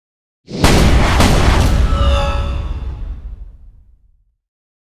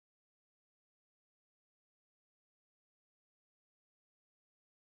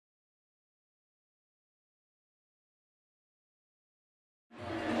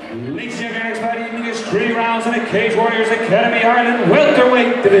Ladies and gentlemen, fighting evening is 3 rounds in the Cage Warriors Academy Ireland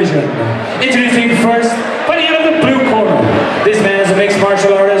Welterweight division. Introducing first, fighting out of the blue corner. This man is a mixed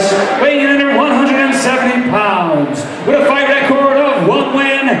martial artist, weighing in under 170 pounds, with a fight record of 1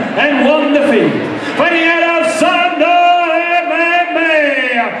 win and 1 defeat. Fighting out of Sanda,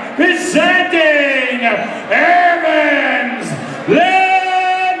 MMA, presenting Ervins Linmeiers.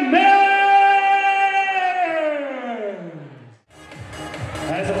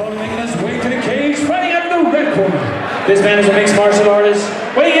 As opposed making his way to the cage, fighting out of the red corner. This man is a mixed martial artist,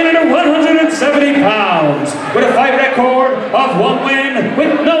 weighing in under 170 pounds, with a fight record of 1 win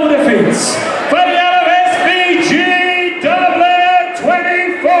with no defeats. Fighting out of SBG Dublin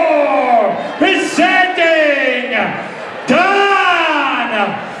 24, presenting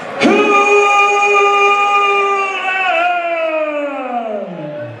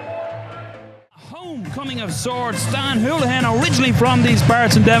Homecoming of sorts, Dan Holohan, originally from these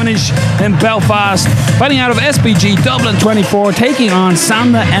parts in Devinish in Belfast, fighting out of SBG Dublin 24, taking on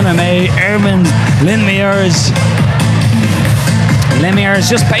Sanda MMA, Ervins Linmeiers. Linmeiers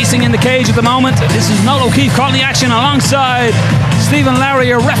just pacing in the cage at the moment. This is Noel O'Keefe calling the action alongside Stephen Lowry.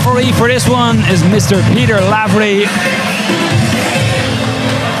 Your referee for this one is Mr. Peter Lavery.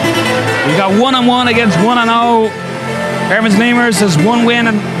 We got 1-1 against 1-0. Ervins Linmeiers has 1 win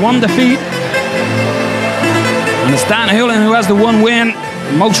and 1 defeat. And it's Dan Holohan who has the 1 win.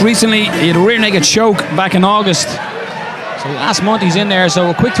 Most recently, he had a rear naked choke back in August. So last month he's in there,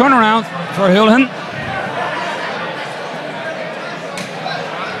 so a quick turnaround for Holohan.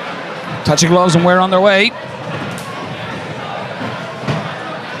 Touch of gloves and we're on their way.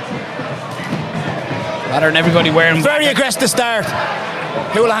 Better than everybody wearing. Very aggressive start.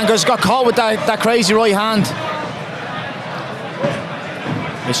 Holohan got caught with that crazy right hand.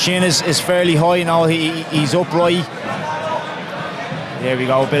 His chin is fairly high now, he's upright. There we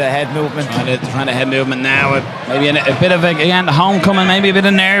go, a bit of head movement. Trying to head movement now. Maybe a bit of, again, the homecoming, maybe a bit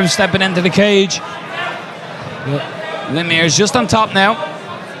of nerves stepping into the cage. Linmeiers just on top now.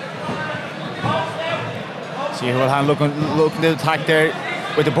 See Holohan looking to attack there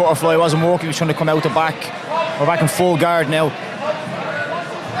with the butterfly. It wasn't working, he was trying to come out the back. We're back in full guard now.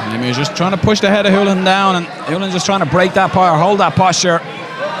 Linmeiers just trying to push the head of Holohan down, and Holohan just trying to break that posture, hold that posture.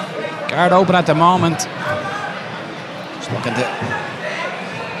 Guard open at the moment. Just looking to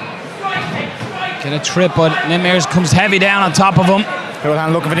get a trip, but Linmeiers comes heavy down on top of him.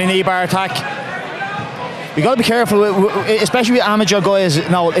 Holohan looking for the knee bar attack. You got to be careful, especially with amateur guys.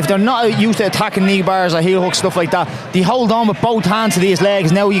 Now, if they're not used to attacking knee bars or heel hooks, stuff like that, they hold on with both hands to these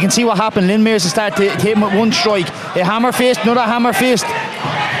legs. Now you can see what happened. Linmeiers start to hit him with 1 strike, a hammer fist, another hammer fist.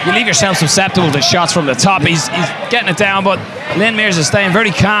 You leave yourself susceptible to shots from the top. He's getting it down, but Linmeiers is staying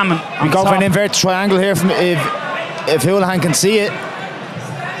very calm. We go for an inverted triangle here from if Holohan can see it.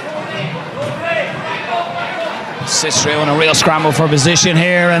 Sits through in a real scramble for position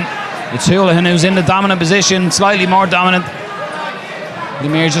here, and it's Holohan who's in the dominant position, slightly more dominant.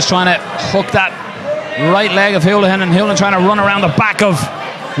 Linmeiers just trying to hook that right leg of Holohan, and Holohan trying to run around the back of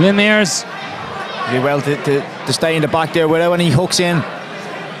Linmeiers. Did well to stay in the back there without any hooks in.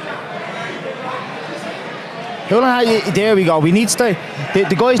 Holohan, there we go. We need to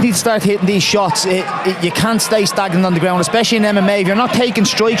the guys need to start hitting these shots. You can't stay stagnant on the ground, especially in MMA. If you're not taking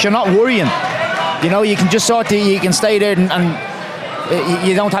strikes, you're not worrying. You know, you can just you can stay there and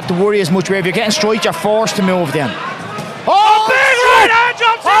you don't have to worry as much. Where if you're getting strikes, you're forced to move then. Oh, big right hand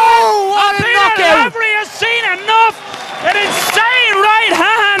jumps in! Oh, what a knockout! Lavery has seen enough. An insane right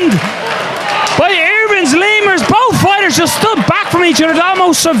hand by Ervins Linmeiers. Both fighters just stood back from each other to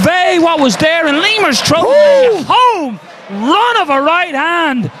almost survey what was there, and Linmeiers throws a home run of a right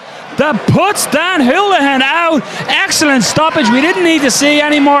hand that puts Dan Holohan out. Excellent stoppage. We didn't need to see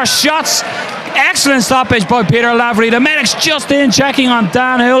any more shots. Excellent stoppage by Peter Lavery. The medic's just in checking on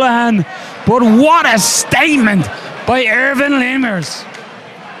Dan Holohan, but what a statement by Ervins Linmeiers.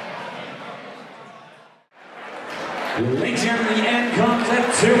 Ladies and gentlemen, the end comes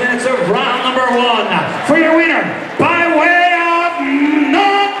at 2 minutes of round number 1.